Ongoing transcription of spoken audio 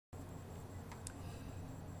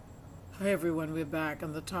Hi everyone, we're back,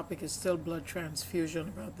 and the topic is still blood transfusion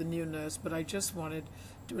about the new nurse, but I just wanted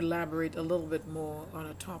to elaborate a little bit more on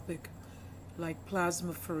a topic like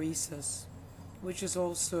plasmapheresis, which is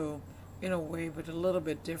also, in a way, but a little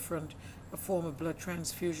bit different, a form of blood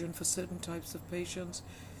transfusion for certain types of patients,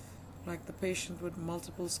 like the patient with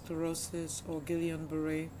multiple sclerosis or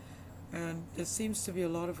Guillain-Barré, and there seems to be a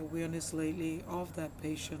lot of awareness lately of that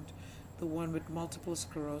patient, the one with multiple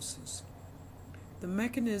sclerosis. The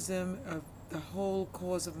mechanism of the whole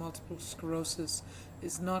cause of multiple sclerosis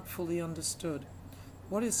is not fully understood.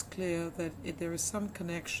 What is clear that there is some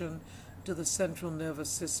connection to the central nervous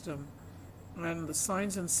system, and the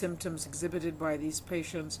signs and symptoms exhibited by these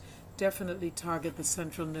patients definitely target the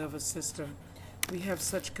central nervous system. We have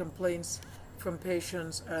such complaints from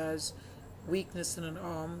patients as weakness in an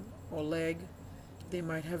arm or leg. They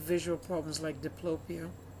might have visual problems like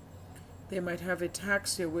diplopia. They might have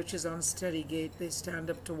ataxia, which is unsteady gait. They stand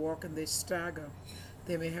up to walk and they stagger.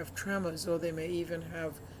 They may have tremors, or they may even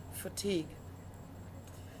have fatigue.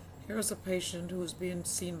 Here's a patient who's being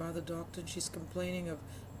seen by the doctor, and she's complaining of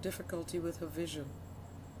difficulty with her vision.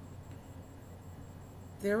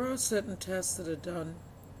 There are certain tests that are done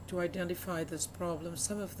to identify this problem.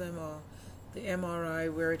 Some of them are the MRI,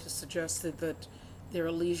 where it is suggested that there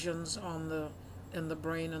are lesions in the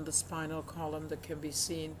brain and the spinal column that can be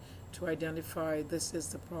seen to identify this is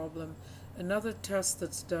the problem. Another test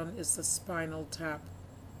that's done is the spinal tap.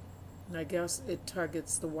 And I guess it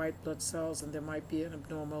targets the white blood cells, and there might be an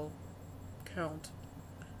abnormal count.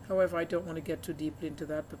 However, I don't want to get too deeply into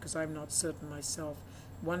that because I'm not certain myself.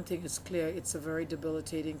 One thing is clear, it's a very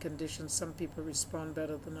debilitating condition. Some people respond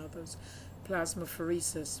better than others.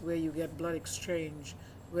 Plasmapheresis, where you get blood exchange,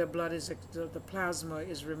 where the plasma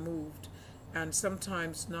is removed, and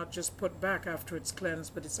sometimes not just put back after it's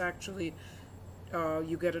cleansed, but it's actually,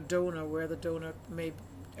 you get a donor where the donor may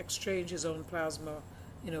exchange his own plasma,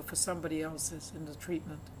 for somebody else's in the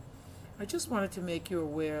treatment. I just wanted to make you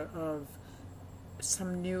aware of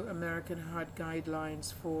some new American Heart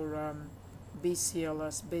guidelines for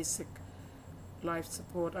BCLS, basic life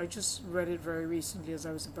support. I just read it very recently as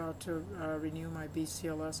I was about to renew my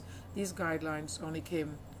BCLS. These guidelines only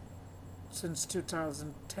came since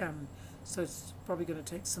 2010. So it's probably going to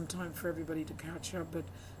take some time for everybody to catch up, but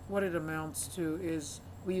what it amounts to is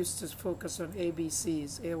we used to focus on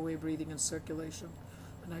ABCs, airway, breathing, and circulation.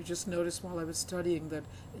 And I just noticed while I was studying that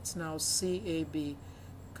it's now CAB,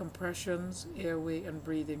 compressions, airway, and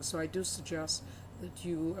breathing. So I do suggest that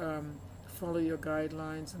you follow your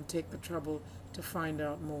guidelines and take the trouble to find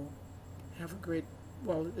out more. Have a great,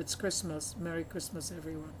 it's Christmas. Merry Christmas,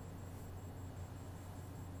 everyone.